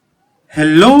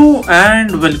Hello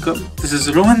and welcome. This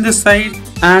is Rohan this side.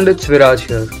 And it's Viraj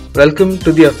here. Welcome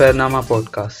to the Affairnama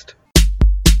podcast.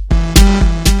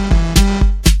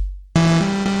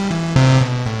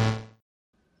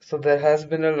 So, there has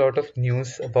been a lot of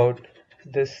news about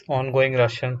this ongoing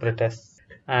Russian protest,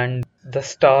 and the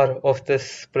star of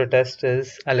this protest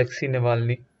is Alexei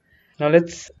Navalny. Now,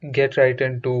 let's get right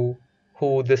into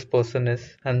who this person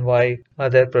is and why are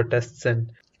there protests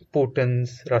in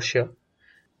Putin's Russia.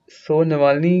 So,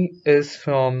 Navalny is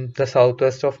from the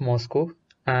southwest of Moscow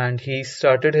and he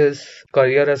started his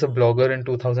career as a blogger in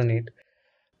 2008.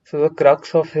 So, the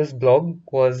crux of his blog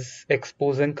was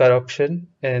exposing corruption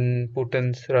in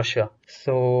Putin's Russia.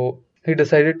 So, he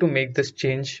decided to make this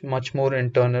change much more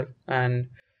internal and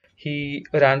he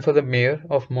ran for the mayor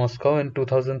of Moscow in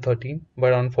 2013,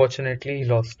 but unfortunately, he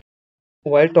lost.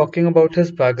 While talking about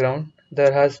his background,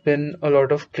 there has been a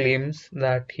lot of claims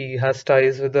that he has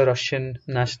ties with the Russian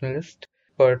nationalist,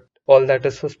 but all that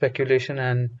is for speculation,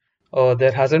 and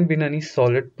there hasn't been any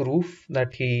solid proof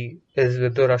that he is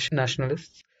with the Russian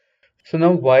nationalists. So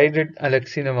now, why did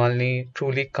Alexei Navalny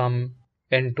truly come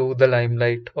into the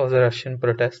limelight of the Russian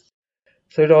protests?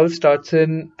 So it all starts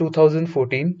in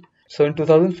 2014. So in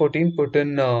 2014,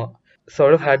 Putin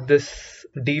sort of had this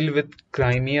deal with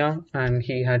Crimea and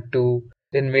he had to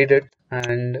invade it.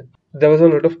 And there was a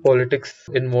lot of politics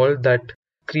involved that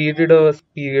created a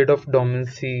period of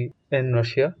dormancy in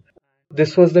Russia.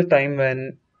 This was the time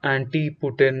when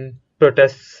anti-Putin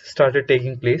protests started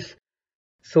taking place.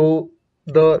 So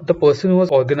the person who was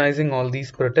organizing all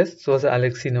these protests was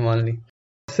Alexei Navalny.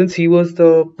 Since he was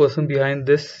the person behind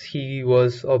this, he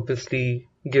was obviously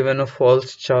given a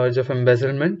false charge of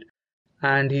embezzlement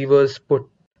and he was put,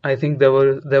 I think there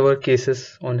were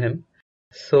cases on him.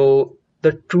 So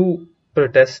the true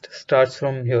protest starts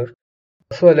from here.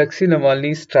 So Alexei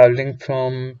Navalny is traveling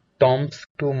from Tomsk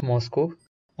to Moscow.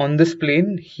 On this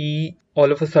plane, he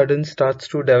all of a sudden starts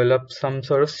to develop some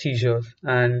sort of seizures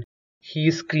and he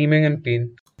is screaming in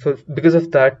pain. So because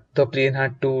of that, the plane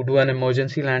had to do an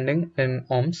emergency landing in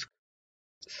Omsk.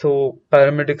 So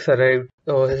paramedics arrived,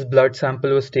 his blood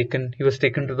sample was taken, he was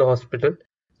taken to the hospital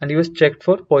and he was checked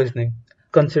for poisoning.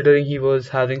 Considering he was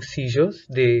having seizures,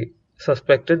 they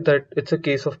suspected that it's a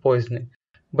case of poisoning.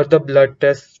 But the blood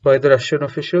tests by the Russian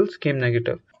officials came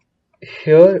negative.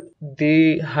 Here,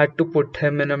 they had to put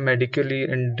him in a medically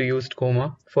induced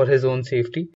coma for his own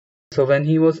safety. So when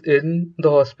he was in the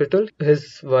hospital,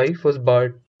 his wife was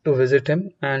barred to visit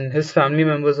him and his family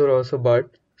members were also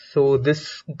barred. So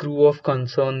this grew of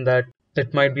concern that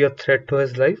it might be a threat to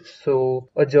his life. So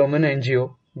a German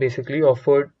NGO basically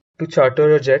offered to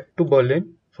charter a jet to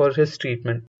Berlin for his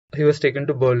treatment. He was taken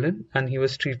to Berlin and he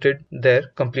was treated there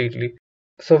completely.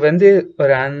 So when they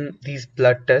ran these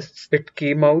blood tests, it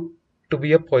came out to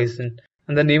be a poison.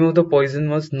 And the name of the poison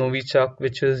was Novichok,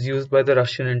 which was used by the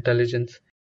Russian intelligence.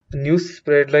 The news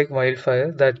spread like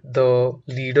wildfire that the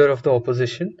leader of the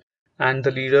opposition and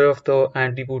the leader of the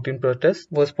anti-Putin protest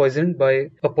was poisoned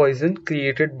by a poison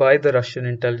created by the Russian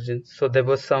intelligence. So there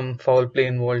was some foul play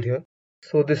involved here.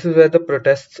 So this is where the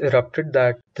protests erupted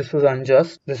that this was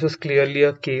unjust. This was clearly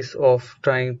a case of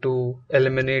trying to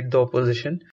eliminate the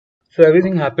opposition. So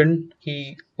everything happened.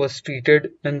 He was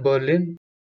treated in Berlin.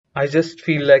 I just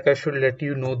feel like I should let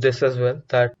you know this as well,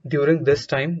 that during this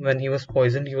time when he was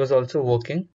poisoned, he was also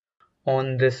working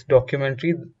on this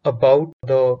documentary about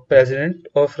the president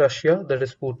of Russia, that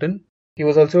is Putin. He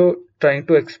was also trying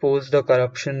to expose the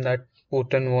corruption that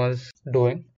Putin was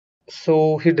doing.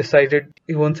 So he decided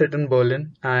he won't sit in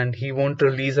Berlin and he won't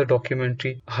release a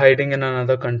documentary hiding in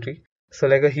another country. So,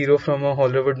 like a hero from a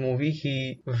Hollywood movie,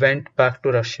 he went back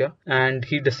to Russia and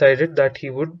he decided that he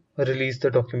would release the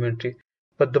documentary.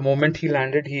 But the moment he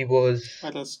landed, he was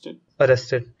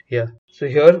arrested. Yeah. So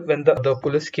here, when the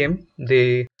police came,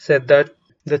 they said that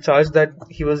the charge that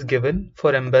he was given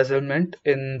for embezzlement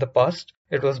in the past,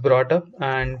 it was brought up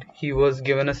and he was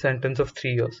given a sentence of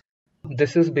 3 years.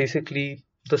 This is basically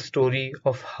the story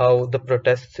of how the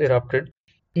protests erupted.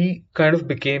 He kind of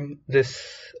became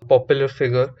this popular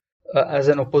figure as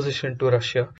an opposition to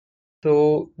Russia.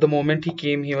 So the moment he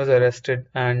came, he was arrested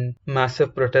and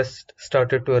massive protests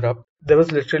started to erupt. There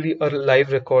was literally a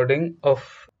live recording of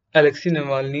Alexei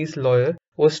Navalny's lawyer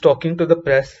was talking to the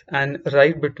press, and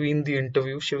right between the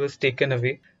interview, she was taken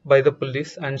away by the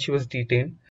police and she was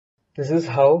detained. This is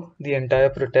how the entire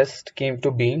protest came to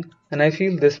being. And I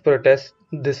feel this protest,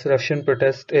 this Russian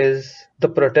protest, is the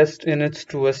protest in its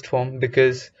truest form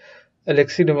because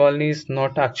Alexei Navalny is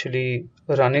not actually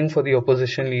running for the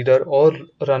opposition leader or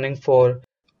running for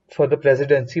the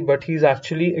presidency, but he's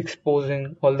actually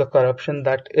exposing all the corruption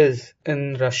that is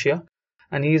in Russia.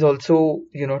 And he's also,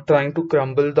 trying to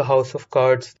crumble the house of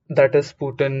cards that is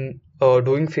Putin,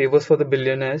 doing favors for the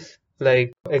billionaires,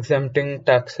 like exempting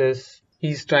taxes.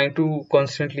 He's trying to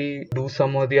constantly do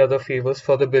some or the other favors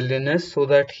for the billionaires so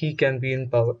that he can be in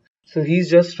power. So he's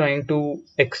just trying to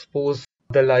expose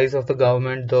the lies of the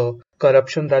government, the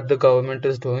corruption that the government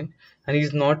is doing. And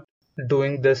he's not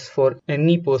doing this for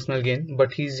any personal gain,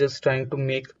 but he's just trying to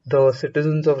make the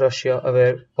citizens of Russia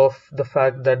aware of the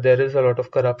fact that there is a lot of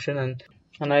corruption.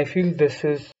 And I feel this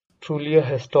is truly a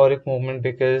historic moment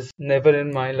because never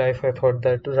in my life I thought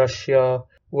that Russia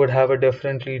would have a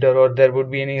different leader or there would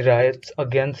be any riots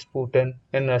against Putin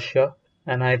in Russia.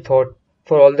 And I thought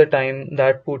for all the time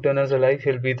that Putin is alive,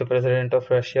 he'll be the president of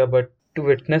Russia. But to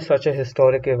witness such a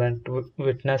historic event, to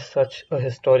witness such a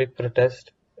historic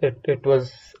protest, it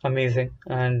was amazing.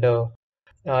 And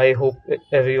I hope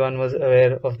everyone was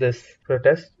aware of this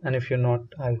protest. And if you're not,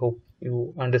 I hope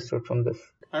you understood from this.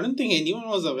 I don't think anyone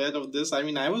was aware of this. I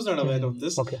mean, I was not aware of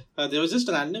this. Okay. There was just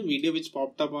a random video which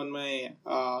popped up on my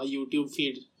YouTube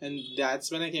feed, and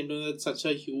that's when I came to know that such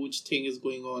a huge thing is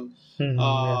going on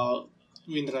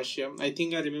in Russia. I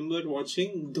think I remember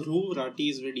watching Dhruv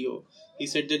Rati's video. He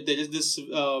said that there is this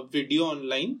video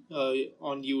online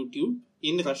on YouTube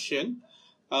in Russian,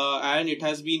 and it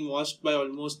has been watched by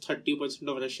almost 30%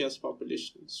 of Russia's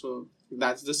population. So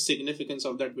that's the significance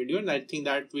of that video, and I think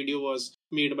that video was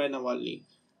made by Navalny.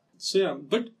 So yeah,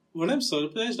 but what I'm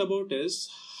surprised about is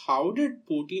how did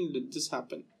Putin let this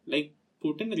happen? Like,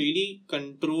 Putin really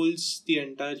controls the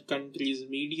entire country's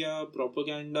media,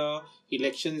 propaganda,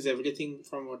 elections, everything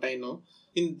from what I know.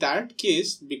 In that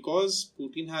case, because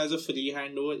Putin has a free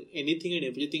hand over anything and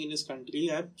everything in his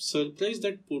country, I'm surprised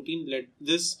that Putin let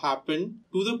this happen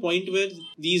to the point where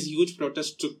these huge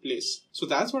protests took place. So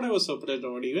that's what I was surprised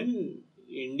about. Even in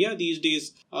India these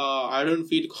days, I don't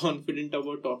feel confident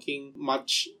about talking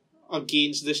much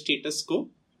against the status quo,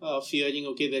 fearing,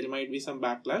 okay, there might be some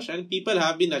backlash. And people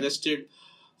have been arrested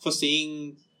for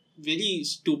saying very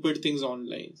stupid things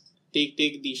online. Take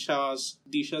Disha's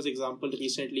example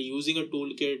recently, using a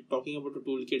toolkit, talking about a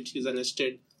toolkit, she's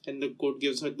arrested and the court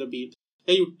gives her the bail.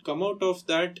 Yeah, you come out of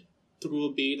that through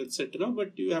a bail, etc.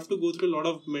 But you have to go through a lot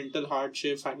of mental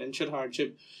hardship, financial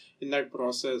hardship in that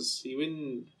process.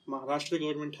 Even Maharashtra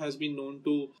government has been known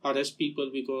to arrest people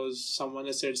because someone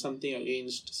has said something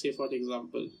against, say for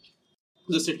example,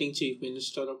 the sitting chief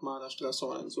minister of Maharashtra,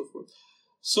 so on and so forth.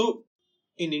 So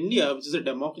in India, which is a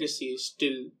democracy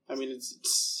still, I mean,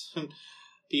 it's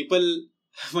people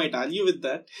might argue with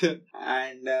that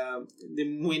and they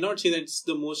may not say that it's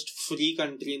the most free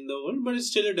country in the world, but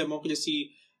it's still a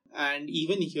democracy. And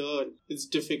even here, it's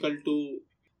difficult to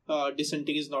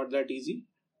dissenting is not that easy.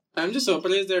 I'm just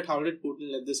surprised that how did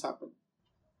Putin let this happen?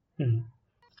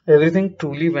 Everything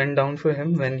truly went down for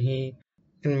him when he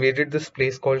invaded this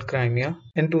place called Crimea.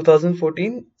 In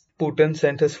 2014, Putin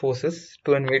sent his forces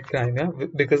to invade Crimea,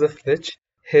 because of which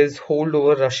his hold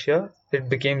over Russia, it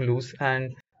became loose.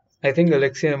 And I think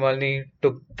Alexei Navalny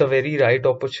took the very right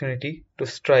opportunity to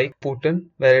strike Putin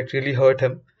where it really hurt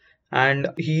him. And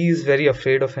he is very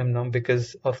afraid of him now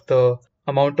because of the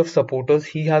amount of supporters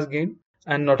he has gained.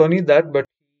 And not only that, but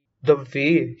the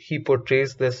way he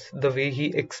portrays this, the way he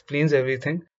explains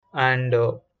everything. And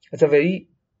it's a very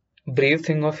brave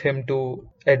thing of him to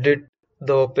edit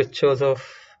the pictures of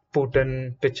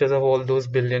Putin, pictures of all those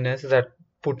billionaires that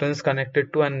Putin is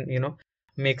connected to, and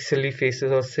make silly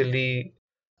faces or silly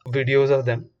videos of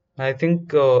them. I think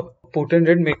Putin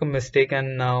did make a mistake,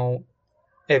 and now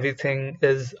everything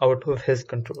is out of his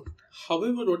control.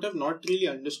 However, what I've not really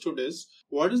understood is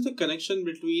what is the connection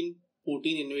between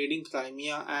Putin invading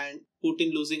Crimea and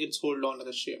Putin losing its hold on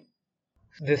Russia?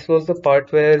 This was the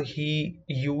part where he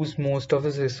used most of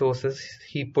his resources,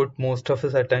 he put most of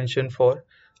his attention for.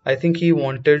 I think he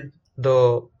wanted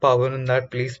the power in that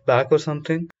place back or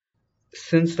something.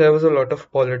 Since there was a lot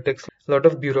of politics, a lot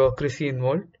of bureaucracy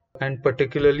involved, and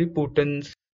particularly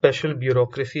Putin's special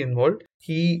bureaucracy involved,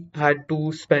 he had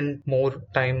to spend more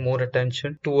time, more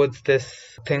attention towards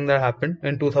this thing that happened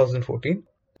in 2014.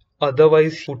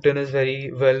 Otherwise, Putin is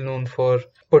very well known for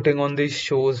putting on these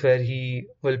shows where he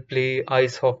will play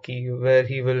ice hockey, where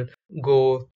he will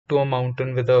go to a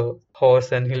mountain with a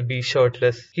horse and he'll be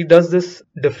shirtless. He does this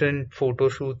different photo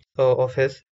shoots of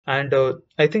his, and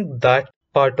I think that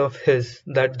part of his,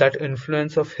 that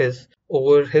influence of his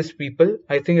over his people,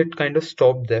 I think it kind of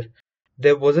stopped there.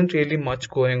 There wasn't really much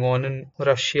going on in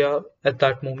Russia at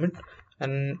that moment,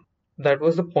 and that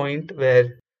was the point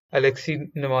where Alexei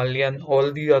Navalny and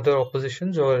all the other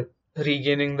oppositions were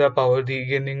regaining their power,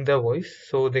 regaining their voice,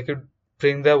 so they could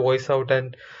bring their voice out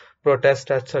and protest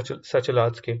at such a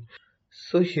large scale.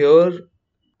 So here,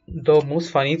 The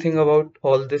most funny thing about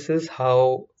all this is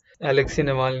how Alexei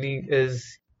Navalny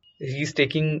he's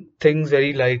taking things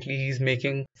very lightly. He's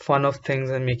making fun of things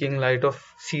and making light of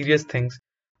serious things.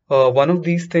 One of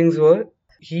these things were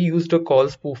he used a call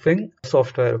spoofing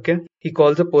software. Okay, he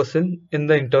calls a person in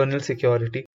the internal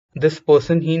security. This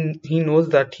person, he knows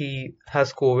that he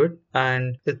has COVID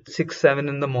and it's 6-7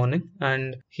 in the morning,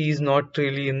 and he's not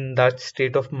really in that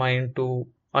state of mind to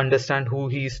understand who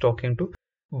he is talking to.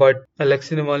 But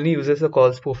Alexei Navalny uses a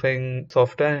call spoofing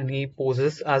software and he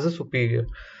poses as a superior.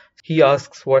 He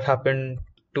asks what happened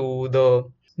to the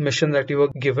mission that you were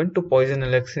given to poison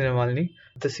Alexei Navalny.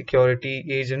 The security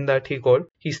agent that he called,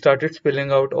 he started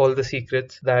spilling out all the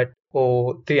secrets that,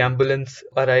 oh, the ambulance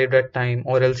arrived at time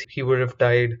or else he would have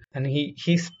died. And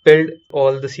he spilled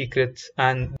all the secrets,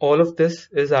 and all of this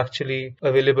is actually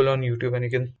available on YouTube and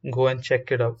you can go and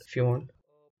check it out if you want.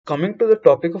 Coming to the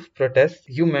topic of protest,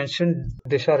 you mentioned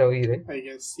Disha Ravi, right? I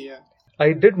guess, yeah.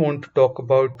 I did want to talk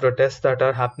about protests that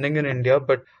are happening in India,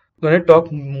 but I'm going to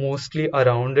talk mostly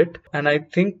around it. And I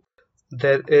think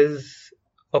there is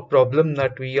a problem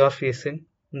that we are facing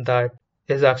that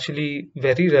is actually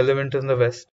very relevant in the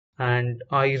West. And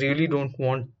I really don't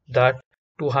want that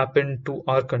to happen to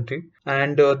our country.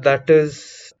 And that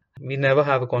is, we never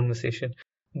have a conversation.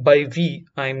 By we,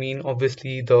 I mean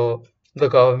obviously the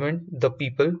government, the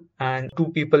people, and two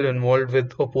people involved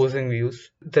with opposing views.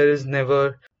 There is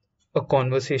never a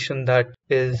conversation that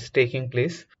is taking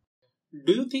place.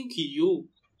 Do you think you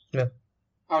Yeah.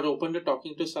 are open to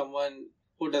talking to someone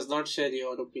who does not share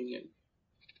your opinion?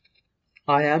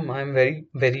 I'm very,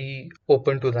 very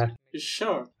open to that.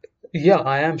 Sure. Yeah,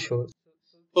 I am sure.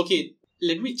 Okay,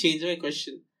 let me change my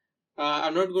question.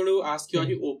 I'm not going to ask you, are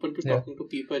you open to Yeah. talking to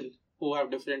people who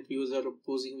have different views or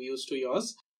opposing views to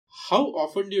yours? How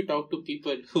often do you talk to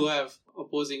people who have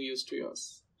opposing views to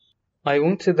yours? I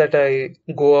won't say that I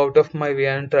go out of my way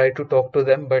and try to talk to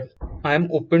them, but I am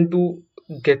open to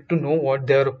get to know what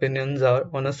their opinions are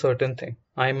on a certain thing.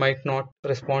 I might not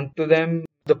respond to them.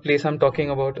 The place I'm talking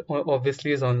about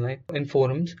obviously is online. In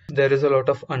forums, there is a lot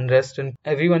of unrest and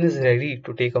everyone is ready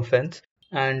to take offense.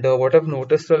 And what I've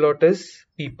noticed a lot is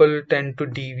people tend to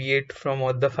deviate from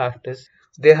what the fact is.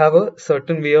 They have a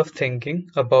certain way of thinking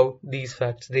about these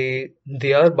facts.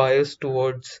 They are biased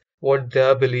towards what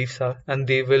their beliefs are, and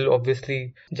they will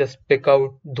obviously just pick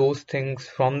out those things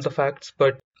from the facts.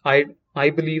 But I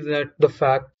believe that the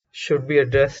fact should be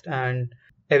addressed and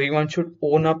everyone should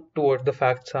own up to what the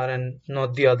facts are and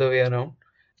not the other way around.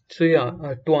 So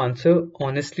yeah, to answer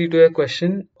honestly to your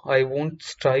question, I won't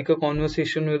strike a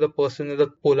conversation with a person with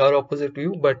a polar opposite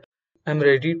view, but I'm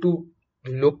ready to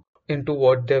look into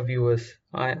what their view is.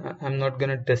 I'm not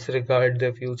gonna disregard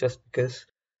their view just because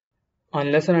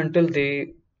unless and until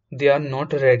they are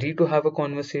not ready to have a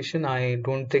conversation, I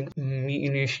don't think me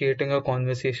initiating a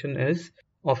conversation is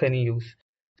of any use.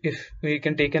 If we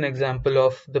can take an example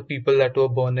of the people that were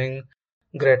burning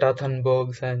Greta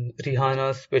Thunberg's and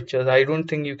Rihanna's pictures, I don't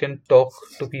think you can talk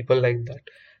to people like that.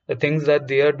 The things that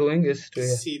they are doing is yeah.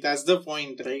 See, that's the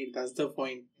point, right? That's the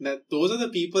point. That those are the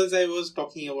peoples I was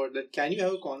talking about. That can you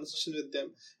have a conversation with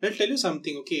them? I'll tell you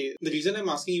something, okay? The reason I'm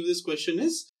asking you this question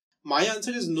is my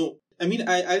answer is no. I mean,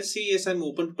 I'll say yes, I'm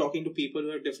open to talking to people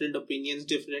who have different opinions,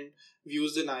 different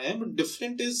views than I am, but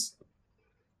different is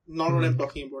not what I'm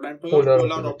talking about. I'm talking about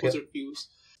polar opposite views.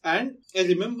 And I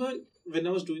remember when I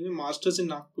was doing my master's in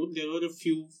Nagpur, there were a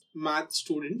few math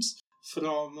students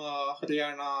from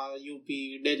Haryana,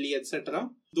 UP, Delhi, etc.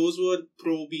 Those were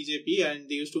pro BJP and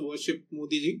they used to worship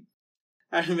Modi ji.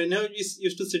 And whenever we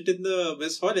used to sit in the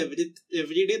West Hall,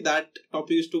 every day that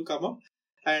topic used to come up.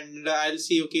 And I'll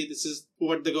say, okay, this is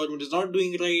what the government is not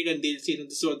doing right, and they'll say, no,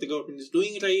 this is what the government is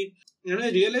doing right. And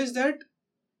I realized that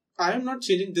I am not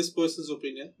changing this person's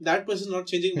opinion. That person is not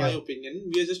changing my opinion.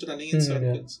 We are just running in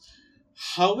circles.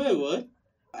 However,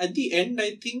 at the end,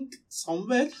 I think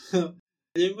somewhere, I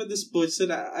remember this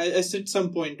person, I said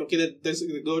some point, okay, that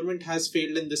the government has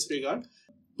failed in this regard.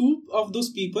 Two of those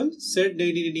people said,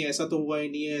 नहीं, ऐसा तो हुआ ही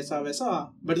नहीं है, ऐसा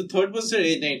वैसा. But the third person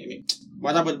said, नहीं,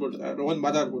 बराबर बोल रहा है, रोहन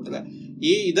बराबर बोल रहा है.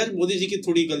 ये इधर मोदी जी की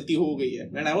थोड़ी गलती हो गई है.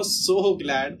 And I was so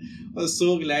glad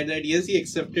that yes, he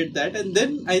accepted that. And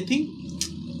then I think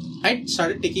I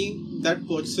started taking that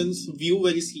person's view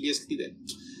very seriously then.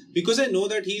 Because I know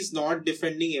that he's not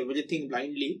defending everything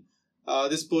blindly.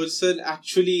 This person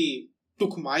actually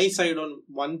took my side on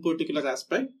one particular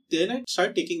aspect. Then I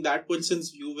started taking that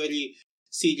person's view very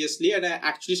seriously and I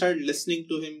actually started listening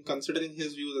to him, considering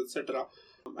his views, etc.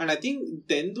 And I think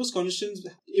then those conversations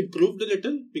improved a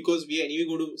little because we are anyway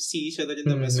going to see each other in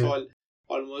the mess hall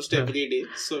almost every day.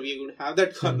 So we are going to have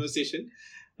that conversation.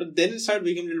 But then it started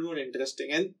becoming a little more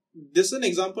interesting. And this is an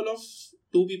example of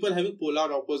two people having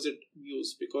polar opposite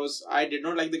views, because I did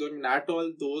not like the government at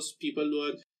all. Those people who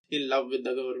are in love with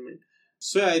the government.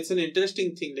 So yeah, it's an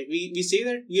interesting thing. Like we say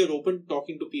that we are open to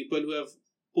talking to people who have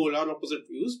polar opposite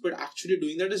views, but actually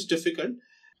doing that is difficult,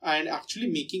 and actually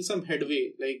making some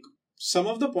headway. Like some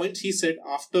of the points he said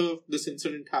after this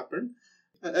incident happened,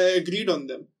 I agreed on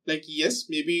them. Like, yes,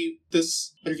 maybe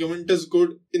this argument is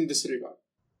good in this regard.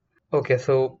 Okay,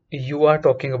 so you are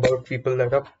talking about people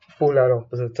that are polar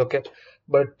opposites, okay?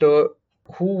 But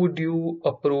who would you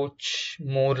approach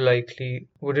more likely?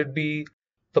 Would it be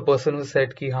the person who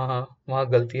said कि हाँ हाँ वहाँ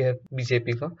गलती है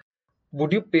BJP का?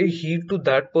 Would you pay heed to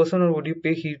that person, or would you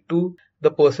pay heed to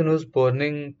the person who's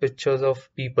burning pictures of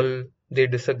people they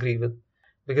disagree with?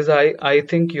 Because I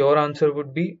think your answer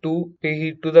would be to pay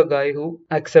heed to the guy who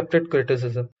accepted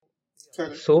criticism.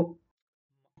 Correct. So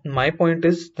my point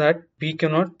is that we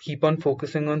cannot keep on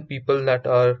focusing on people that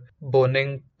are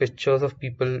burning pictures of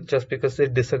people just because they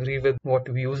disagree with what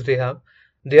views they have.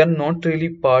 They are not really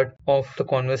part of the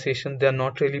conversation. They are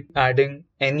not really adding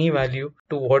any value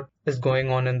to what is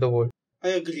going on in the world. I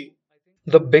agree.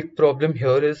 The big problem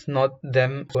here is not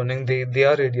them burning, they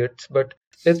are idiots, but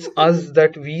it's us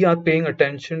that we are paying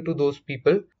attention to those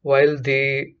people while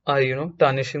they are,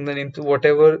 tarnishing the name to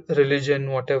whatever religion,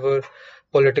 whatever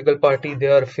political party they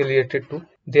are affiliated to.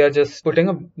 They are just putting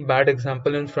a bad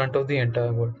example in front of the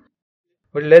entire world.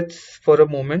 But let's for a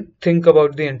moment think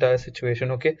about the entire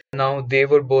situation, okay? Now they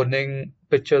were burning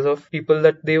pictures of people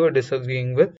that they were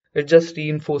disagreeing with. It just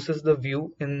reinforces the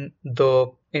view in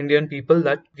the Indian people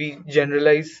that we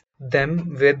generalize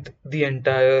them with the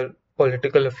entire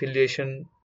political affiliation.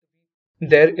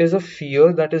 There is a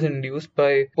fear that is induced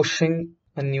by pushing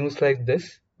a news like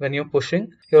this. When you're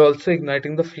pushing, you're also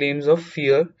igniting the flames of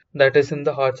fear that is in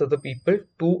the hearts of the people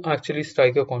to actually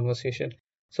strike a conversation.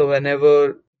 So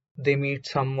whenever they meet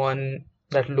someone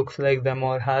that looks like them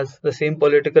or has the same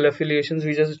political affiliations,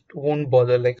 we just won't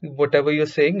bother. Like whatever you're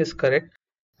saying is correct,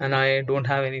 and I don't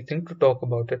have anything to talk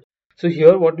about it. So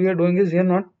here what we are doing is we are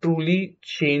not truly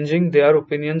changing their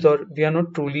opinions, or we are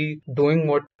not truly doing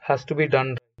what has to be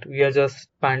done. We are just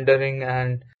pandering,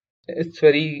 and it's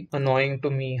very annoying to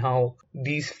me how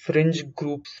these fringe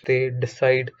groups they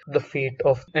decide the fate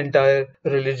of entire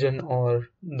religion or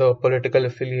the political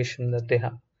affiliation that they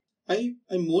have. I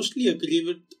mostly agree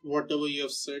with whatever you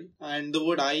have said, and the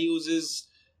word I use is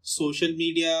social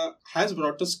media has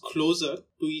brought us closer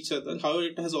to each other. However,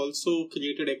 it has also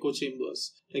created echo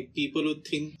chambers. Like people who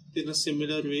think in a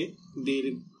similar way,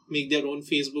 they make their own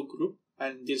Facebook group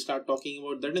and they'll start talking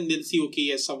about that, and they'll see, okay,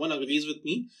 yes, someone agrees with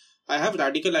me. I have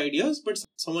radical ideas, but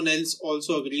someone else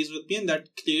also agrees with me, and that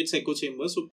creates echo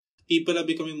chambers. So people are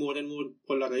becoming more and more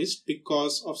polarized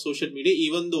because of social media,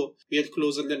 even though we are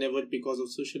closer than ever because of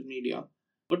social media.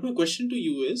 But my question to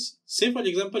you is, say for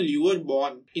example, you were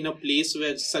born in a place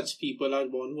where such people are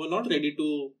born who are not ready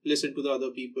to listen to the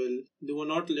other people, they were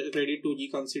not ready to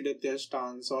reconsider their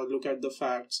stance or look at the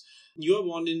facts. You are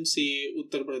born in, say,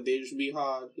 Uttar Pradesh,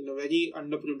 Bihar, in a very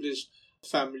underprivileged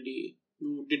family.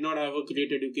 You did not have a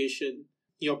great education.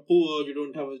 You're poor, you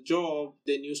don't have a job.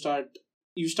 Then you start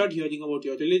hearing about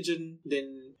your religion.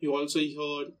 Then you also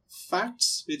hear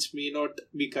facts which may not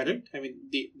be correct. I mean,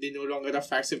 they no longer are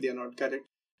facts if they are not correct.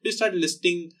 You start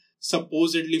listing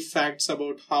supposedly facts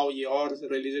about how your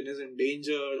religion is in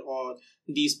danger, or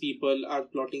these people are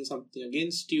plotting something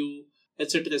against you,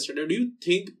 etc., etc. Do you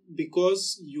think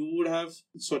because you would have,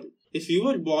 sorry, if you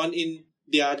were born in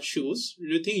their shoes,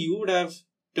 do you think you would have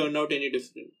turned out any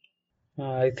different?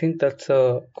 I think that's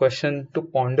a question to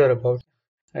ponder about.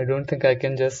 I don't think I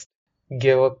can just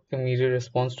give a immediate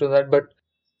response to that, but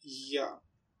Yeah.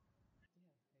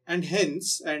 And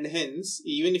hence,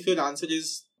 even if your answer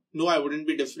is no, I wouldn't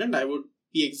be different, I would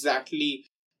be exactly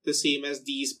the same as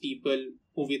these people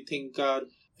who we think are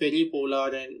very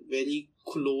polar and very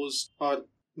closed, or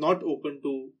not open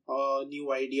to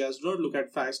new ideas, do not look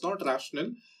at facts, not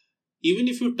rational. Even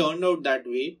if you turned out that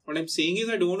way, what I'm saying is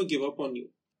I don't want to give up on you.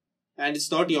 And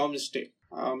it's not your mistake.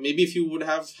 Maybe if you would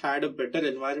have had a better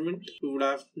environment, you would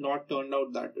have not turned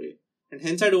out that way. And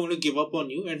hence, I don't want to give up on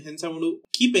you, and hence, I want to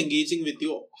keep engaging with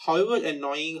you, however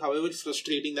annoying, however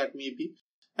frustrating that may be,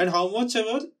 and how much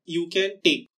ever you can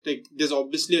take. Like, there's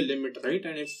obviously a limit, right?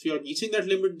 And if you're reaching that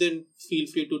limit, then feel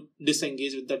free to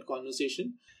disengage with that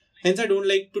conversation. Hence, I don't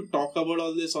like to talk about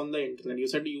all this on the internet. You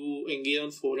said you engage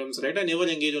on forums, right? I never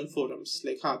engage on forums.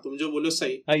 Like, हाँ, तुम जो बोलो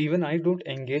सही. I don't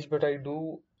engage, but I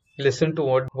do listen to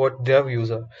what their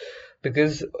views are.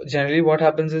 Because generally what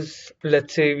happens is,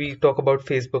 let's say we talk about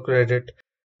Facebook, Reddit,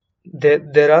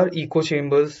 there are echo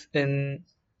chambers in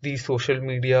these social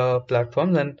media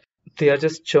platforms, and they are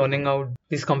just churning out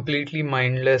these completely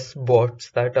mindless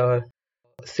bots that are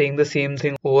saying the same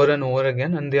thing over and over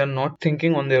again, and they are not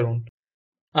thinking on their own.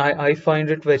 I find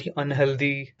it very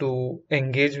unhealthy to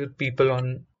engage with people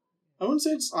on. I won't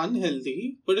say it's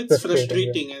unhealthy, but it's Frustrating, yeah.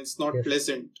 frustrating and it's not Yes.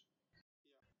 pleasant.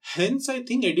 Hence, I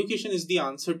think education is the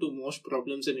answer to most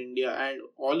problems in India and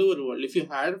all over the world. If you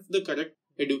have the correct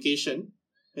education,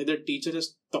 where the teacher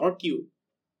has taught you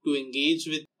to engage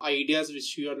with ideas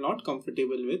which you are not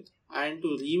comfortable with and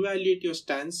to reevaluate your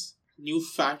stance, new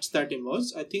facts that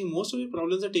emerge, I think most of your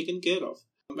problems are taken care of.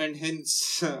 And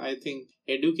hence, I think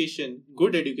education,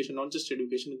 good education, not just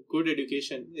education, good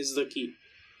education is the key.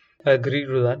 I agree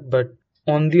to that, but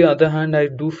on the other hand, I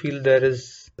do feel there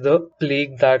is the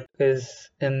plague that is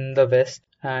in the West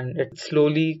and it's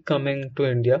slowly coming to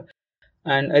India.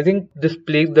 And I think this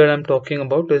plague that I'm talking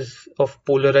about is of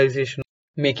polarization,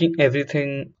 making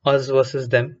everything us versus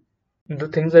them. The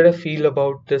things that I feel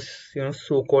about this,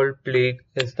 so-called plague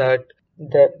is that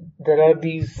there are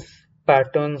these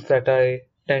patterns that I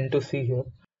tend to see here.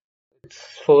 It's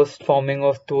first forming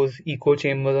of those echo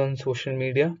chambers on social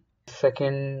media.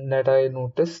 Second that I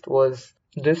noticed was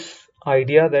this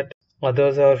idea that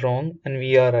others are wrong and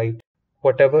we are right.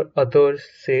 Whatever others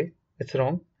say, it's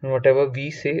wrong, and whatever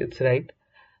we say, it's right.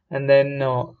 And then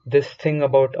this thing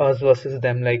about us versus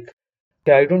them, like,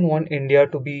 I don't want India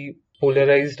to be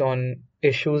polarized on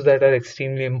issues that are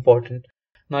extremely important.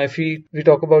 Now, if we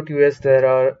talk about US, there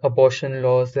are abortion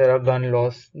laws, there are gun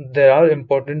laws, there are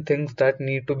important things that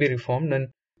need to be reformed. And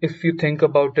if you think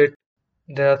about it,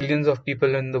 there are billions of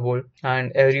people in the world,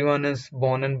 and everyone is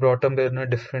born and brought up in a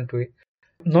different way.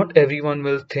 Not everyone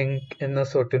will think in a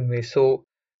certain way. So,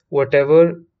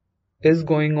 whatever is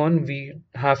going on, we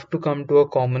have to come to a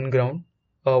common ground,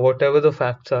 whatever the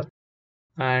facts are,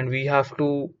 and we have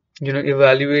to,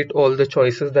 evaluate all the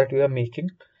choices that we are making.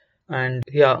 And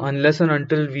yeah, unless and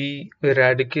until we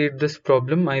eradicate this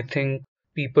problem, I think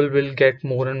people will get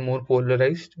more and more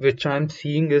polarized, which I'm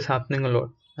seeing is happening a lot,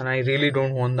 and I really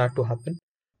don't want that to happen.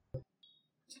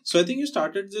 So I think you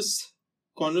started this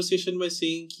conversation by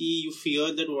saying you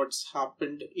fear that what's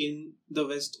happened in the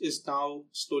West is now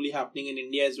slowly happening in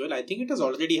India as well. I think it has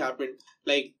already happened.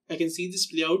 Like I can see this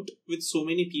play out with so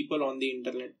many people on the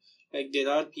internet. Like there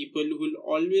are people who will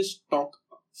always talk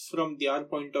from their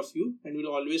point of view and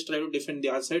will always try to defend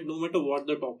their side no matter what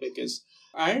the topic is.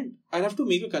 And I have to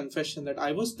make a confession that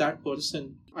I was that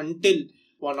person until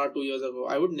 1 or 2 years ago.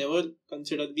 I would never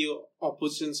consider the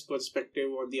opposition's perspective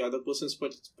or the other person's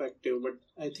perspective, but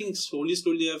I think slowly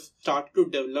I've started to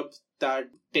develop that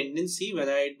tendency where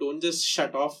I don't just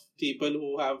shut off people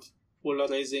who have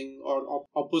polarizing or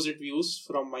opposite views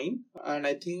from mine. And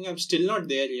I think I'm still not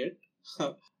there yet.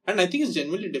 And I think it's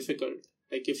genuinely difficult.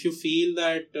 Like if you feel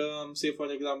that, say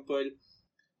for example,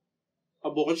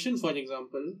 abortion, for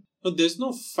example, no, there's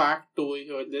no fact over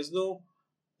here. There's no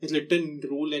written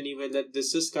rule anywhere that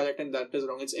this is correct and that is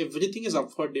wrong. It's everything is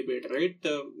up for debate, right?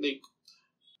 Like,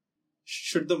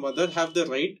 should the mother have the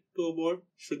right to abort?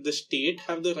 Should the state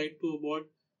have the right to abort?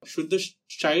 Should the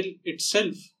child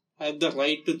itself have the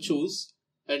right to choose?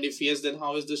 And if yes, then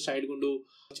how is the child going to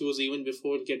choose even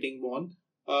before getting born?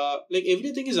 Like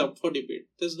everything is up for debate.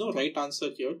 There's no right answer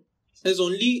here. There's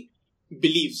only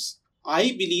beliefs.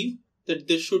 I believe that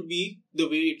this should be the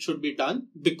way it should be done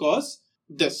because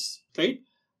this, right?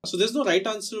 So there's no right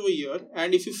answer over here.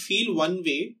 And if you feel one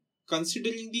way,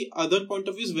 considering the other point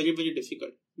of view is very, very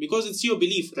difficult because it's your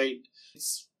belief, right?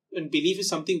 And belief is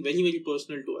something very, very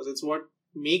personal to us. It's what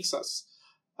makes us.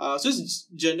 So it's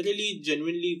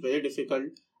genuinely very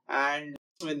difficult. And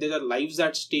when there are lives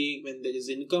at stake, when there is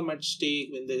income at stake,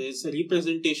 when there is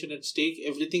representation at stake,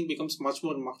 everything becomes much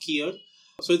more muckier.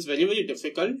 So it's very, very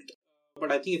difficult.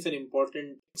 But I think it's an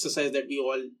important exercise that we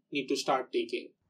all need to start taking.